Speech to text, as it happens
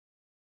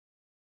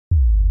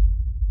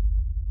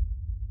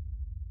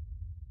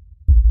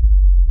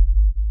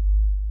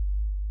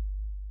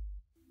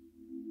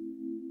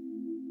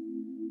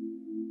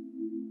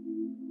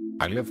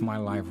I live my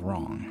life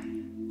wrong,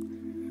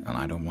 and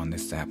I don't want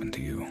this to happen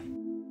to you.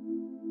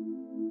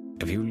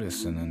 If you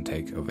listen and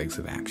take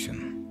evasive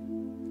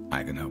action,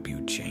 I can help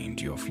you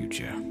change your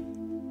future.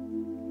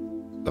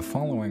 The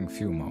following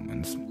few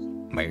moments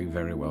may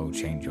very well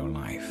change your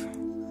life,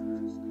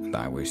 and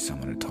I wish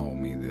someone had told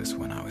me this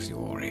when I was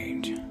your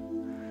age.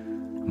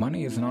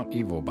 Money is not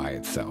evil by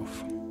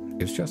itself.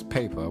 It's just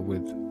paper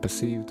with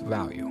perceived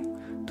value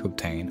to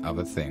obtain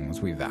other things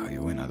we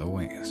value in other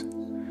ways.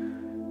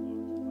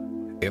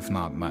 If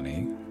not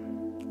money,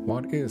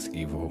 what is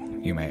evil,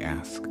 you may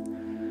ask?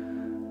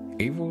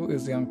 Evil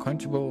is the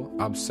unquenchable,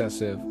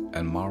 obsessive,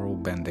 and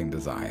moral-bending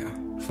desire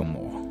for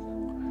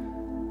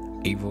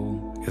more.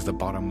 Evil is the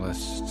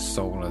bottomless,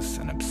 soulless,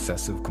 and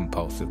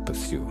obsessive-compulsive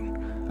pursuit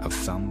of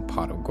some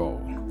pot of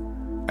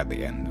gold at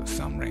the end of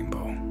some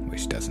rainbow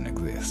which doesn't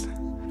exist.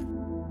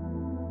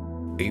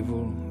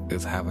 Evil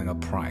is having a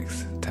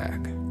price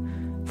tag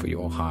for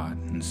your heart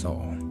and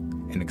soul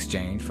in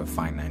exchange for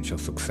financial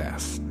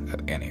success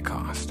at any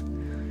cost.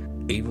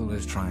 Evil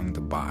is trying to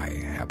buy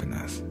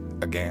happiness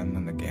again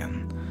and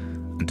again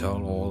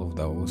until all of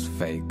those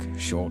fake,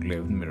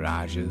 short-lived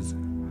mirages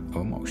of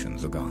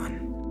emotions are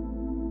gone.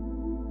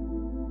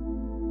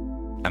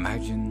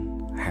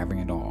 Imagine having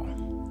it all,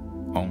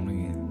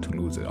 only to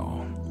lose it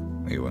all.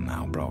 You are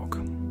now broke.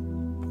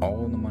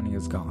 All the money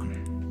is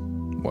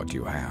gone. What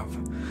you have.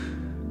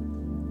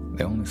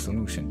 The only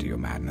solution to your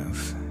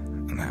madness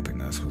and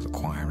happiness was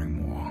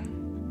acquiring more.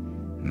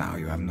 Now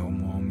you have no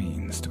more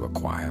means to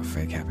acquire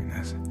fake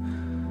happiness.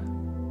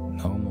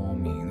 No more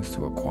means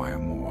to acquire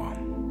more.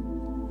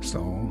 So,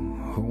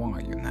 who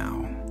are you now?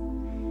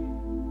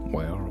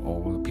 Where are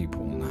all the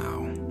people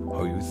now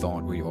who you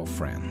thought were your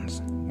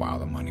friends while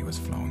the money was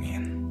flowing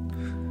in?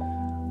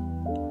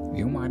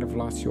 You might have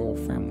lost your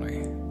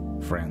family,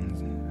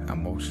 friends,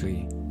 and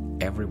mostly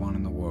everyone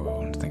in the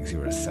world thinks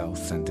you're a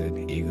self-centered,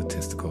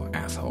 egotistical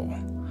asshole.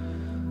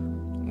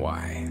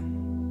 Why?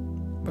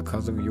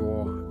 Because of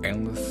your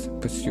endless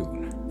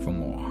pursuit for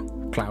more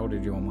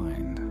clouded your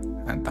mind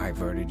and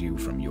diverted you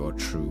from your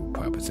true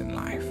purpose in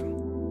life.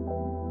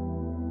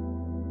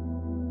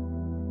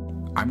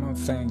 I'm not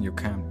saying you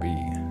can't be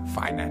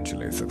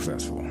financially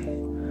successful.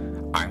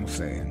 I'm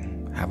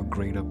saying have a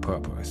greater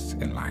purpose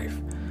in life,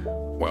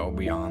 well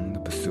beyond the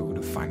pursuit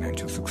of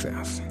financial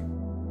success.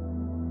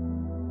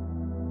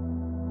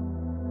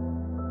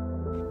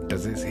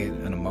 Does this hit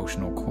an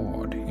emotional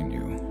chord in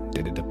you?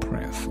 Did it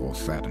depress or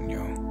sadden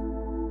you?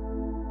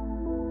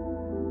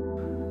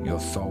 Your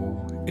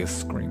soul is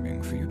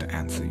screaming for you to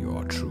answer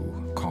your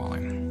true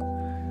calling.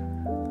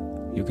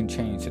 You can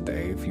change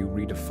today if you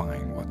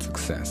redefine what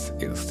success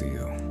is to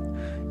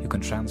you. You can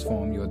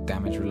transform your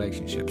damaged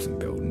relationships and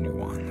build new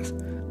ones.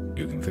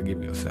 You can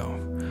forgive yourself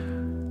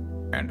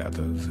and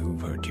others who've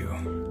hurt you.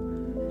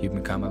 You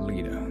become a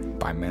leader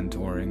by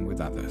mentoring with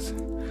others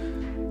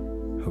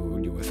who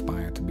you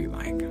aspire to be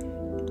like.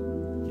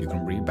 You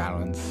can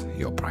rebalance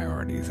your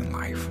priorities in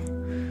life.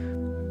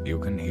 You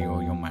can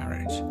heal your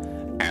marriage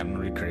and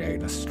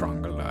recreate a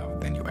stronger love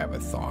than you ever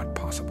thought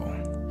possible.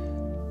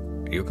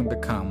 You can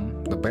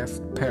become the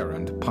best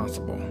parent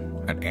possible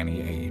at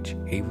any age,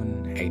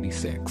 even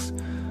 86.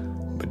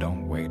 But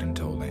don't wait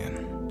until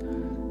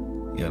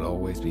then. You'll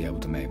always be able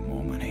to make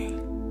more money,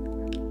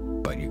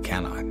 but you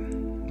cannot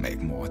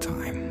make more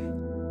time.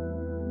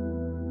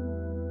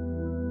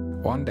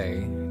 One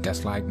day,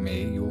 just like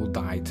me, you will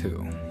die too.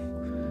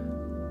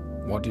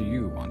 What do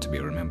you want to be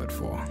remembered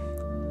for?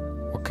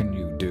 What can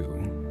you do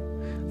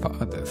for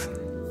others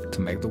to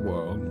make the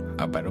world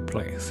a better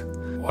place?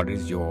 What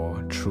is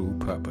your true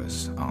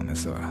purpose on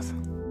this earth?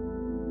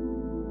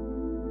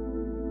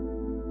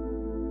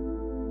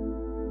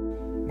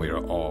 We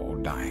are all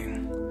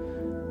dying,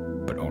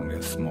 but only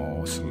a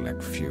small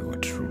select few are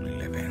truly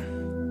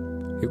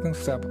living. You can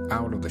step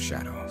out of the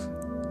shadows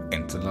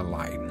into the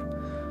light.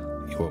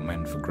 You are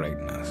meant for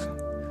greatness.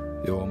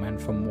 You are meant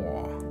for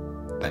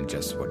more than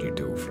just what you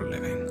do for a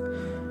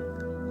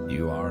living.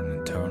 You are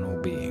an eternal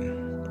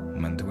being,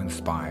 meant to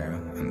inspire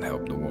and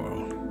help the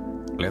world.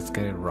 Let's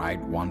get it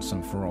right once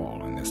and for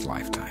all in this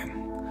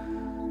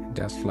lifetime.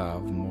 Just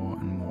love more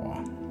and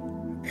more,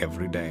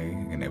 every day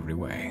in every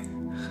way,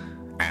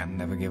 and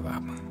never give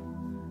up,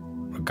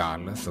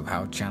 regardless of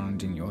how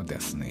challenging your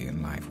destiny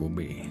in life will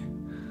be.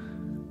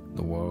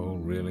 The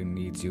world really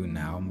needs you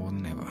now more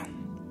than ever.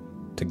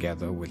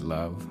 Together with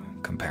love,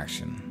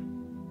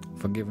 compassion,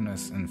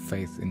 forgiveness, and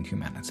faith in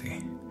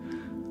humanity,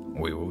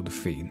 we will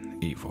defeat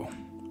evil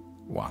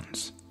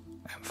once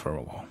and for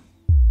all.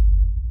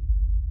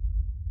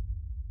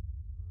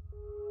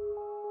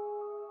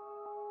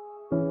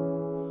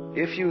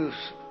 If you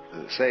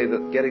say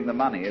that getting the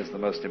money is the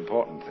most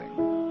important thing,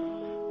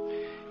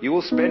 you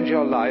will spend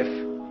your life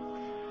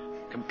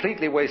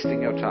completely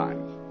wasting your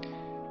time.